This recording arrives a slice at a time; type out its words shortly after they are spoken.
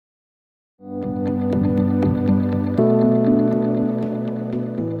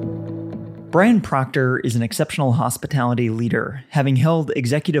Brian Proctor is an exceptional hospitality leader, having held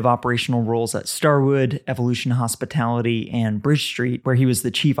executive operational roles at Starwood, Evolution Hospitality, and Bridge Street, where he was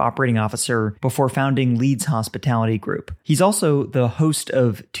the chief operating officer before founding Leeds Hospitality Group. He's also the host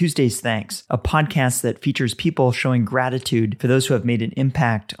of Tuesday's Thanks, a podcast that features people showing gratitude for those who have made an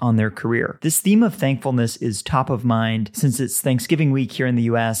impact on their career. This theme of thankfulness is top of mind since it's Thanksgiving week here in the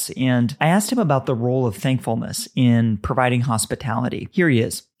US, and I asked him about the role of thankfulness in providing hospitality. Here he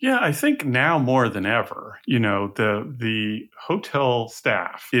is. Yeah, I think now more than ever, the hotel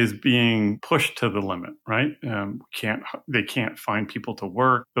staff is being pushed to the limit, right? They can't find people to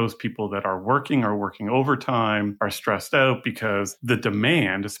work. Those people that are working overtime, are stressed out because the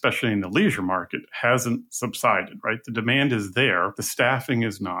demand, especially in the leisure market, hasn't subsided, right? The demand is there. The staffing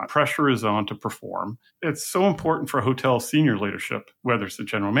is not. Pressure is on to perform. It's so important for hotel senior leadership, whether it's the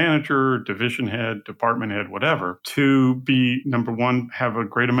general manager, division head, department head, whatever, to be, number one, have a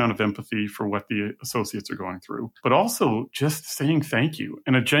great amount of empathy for what the associates are going through, but also just saying thank you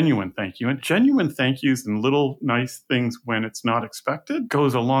and a genuine thank you. And genuine thank yous and little nice things when it's not expected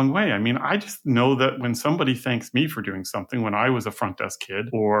goes a long way. I mean, I just know that when somebody thanks me for doing something when I was a front desk kid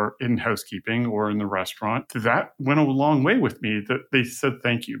or in housekeeping or in the restaurant, that went a long way with me that they said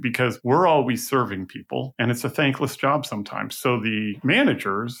thank you, because we're always serving people and it's a thankless job sometimes. So the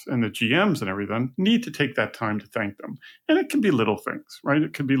managers and the GMs and everything need to take that time to thank them. And it can be little things, right?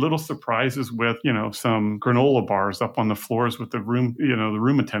 It could be little surprises with, some granola bars up on the floors with the room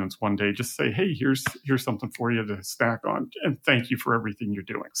attendants one day. Just say, hey, here's something for you to snack on. And thank you for everything you're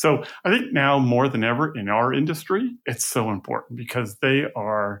doing. So I think now more than ever in our industry, it's so important because they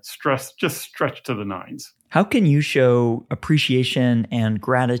are stretched to the nines. How can you show appreciation and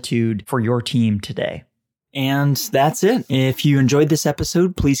gratitude for your team today? And that's it. If you enjoyed this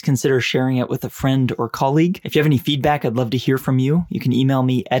episode, please consider sharing it with a friend or colleague. If you have any feedback, I'd love to hear from you. You can email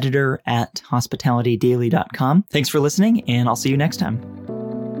me editor@hospitalitydaily.com. Thanks for listening, and I'll see you next time.